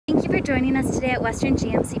for joining us today at Western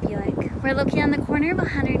GMC Buick. We're located on the corner of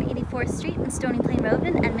 184th Street and Stony Plain Rd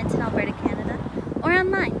in Edmonton, Alberta, Canada, or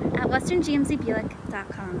online at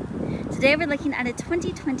westerngmcbuick.com. Today we're looking at a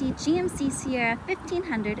 2020 GMC Sierra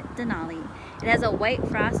 1500 Denali. It has a white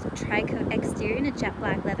frost tri-coat exterior and a jet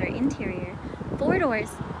black leather interior, 4 doors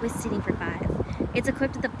with seating for 5. It's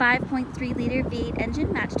equipped with a 5.3-liter V8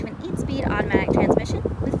 engine matched to an 8-speed automatic transmission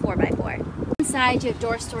with 4x4. Inside you have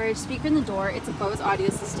door storage, speaker in the door, it's a Bose audio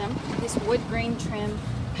system, this wood grain trim,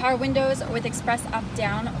 power windows with express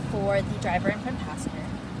up-down for the driver and front passenger,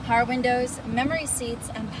 power windows, memory seats,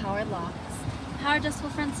 and power locks, power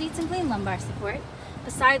adjustable front seats and clean lumbar support.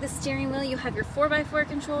 Beside the steering wheel you have your 4x4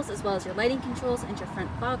 controls as well as your lighting controls and your front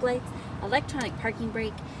fog lights, electronic parking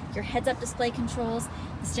brake, your heads-up display controls.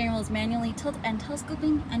 The steering wheel is manually tilt and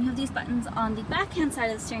telescoping, and you have these buttons on the backhand side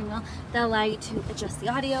of the steering wheel that allow you to adjust the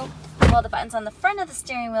audio, while the buttons on the front of the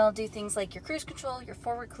steering wheel do things like your cruise control, your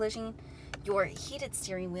forward collision, your heated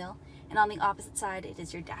steering wheel, and on the opposite side it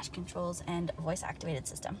is your dash controls and voice activated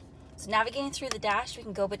system. So navigating through the dash, we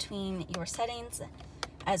can go between your settings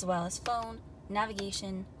as well as phone,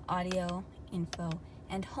 navigation, audio, info,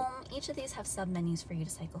 and home. Each of these have sub-menus for you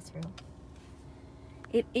to cycle through.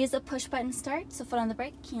 It is a push-button start, so foot on the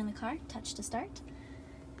brake, key in the car, touch to start.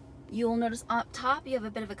 You'll notice up top you have a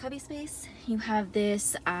bit of a cubby space. You have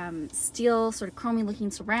this steel sort of chromey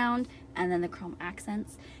looking surround and then the chrome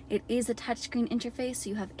accents. It is a touchscreen interface, so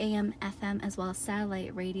you have AM, FM, as well as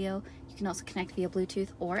satellite radio. You can also connect via Bluetooth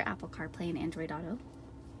or Apple CarPlay and Android Auto.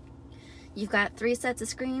 You've got 3 sets of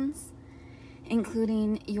screens,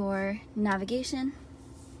 including your navigation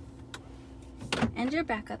and your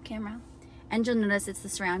backup camera. And you'll notice it's the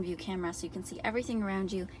surround view camera, so you can see everything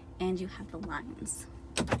around you and you have the lines.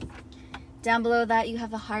 Down below that you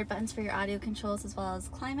have the hard buttons for your audio controls as well as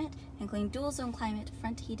climate, including dual zone climate,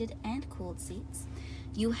 front heated and cooled seats.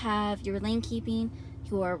 You have your lane keeping,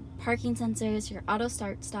 your parking sensors, your auto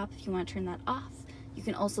start stop if you want to turn that off. You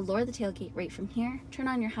can also lower the tailgate right from here, turn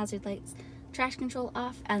on your hazard lights, traction control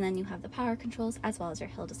off, and then you have the power controls as well as your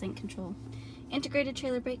hill descent control. Integrated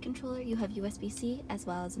trailer brake controller, you have USB-C as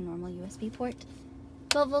well as a normal USB port,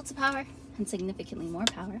 12 volts of power and significantly more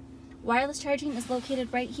power. Wireless charging is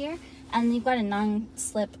located right here, and you've got a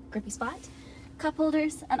non-slip grippy spot. Cup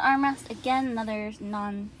holders, an armrest, again another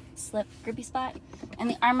non-slip grippy spot, and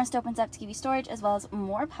the armrest opens up to give you storage as well as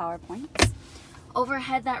more power points.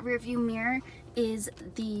 Overhead, that rear view mirror is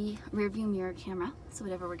the rear view mirror camera, so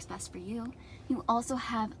whatever works best for you. You also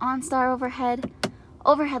have OnStar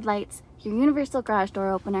overhead lights, your universal garage door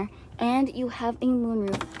opener, and you have a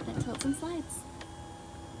moonroof that tilts and slides.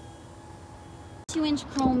 2-inch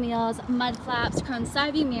chrome wheels, mud flaps, chrome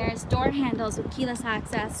side view mirrors, door handles with keyless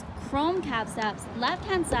access, chrome cab steps,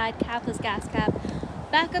 left-hand side capless gas cap,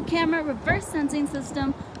 backup camera, reverse sensing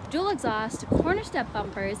system, dual exhaust, corner step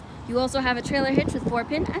bumpers. You also have a trailer hitch with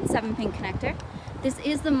 4-pin and 7-pin connector. This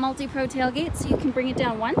is the multi-pro tailgate, so you can bring it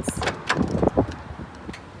down once,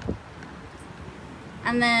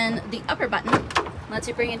 and then the upper button lets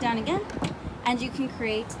you bring it down again, and you can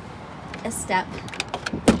create a step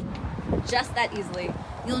just that easily.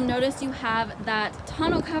 You'll notice you have that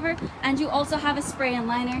tonneau cover, and you also have a spray and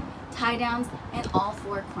liner, tie downs in all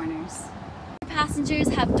 4 corners. Passengers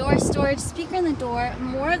have door storage, speaker in the door,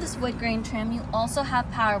 more of this wood grain trim. You also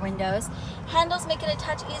have power windows. Handles make it a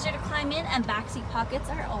touch easier to climb in, and backseat pockets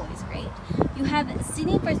are always great. You have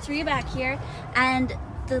seating for 3 back here, and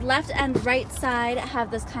the left and right side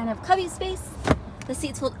have this kind of cubby space. The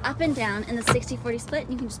seats fold up and down in the 60-40 split,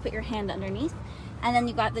 and you can just put your hand underneath. And then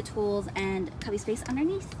you've got the tools and cubby space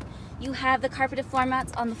underneath. You have the carpeted floor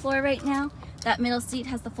mats on the floor right now. That middle seat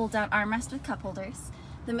has the fold-down armrest with cup holders.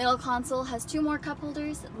 The middle console has 2 more cup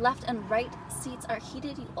holders. Left and right seats are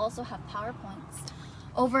heated. You also have power points.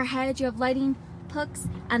 Overhead, you have lighting hooks,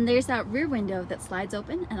 and there's that rear window that slides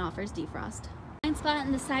open and offers defrost. Blind spot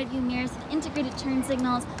in the side view mirrors with integrated turn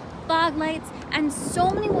signals, fog lights, and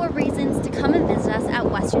so many more reasons to come and visit us at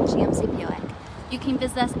Western GMC Buick. You can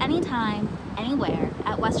visit us anytime, anywhere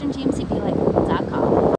at westerngmcbuick.com.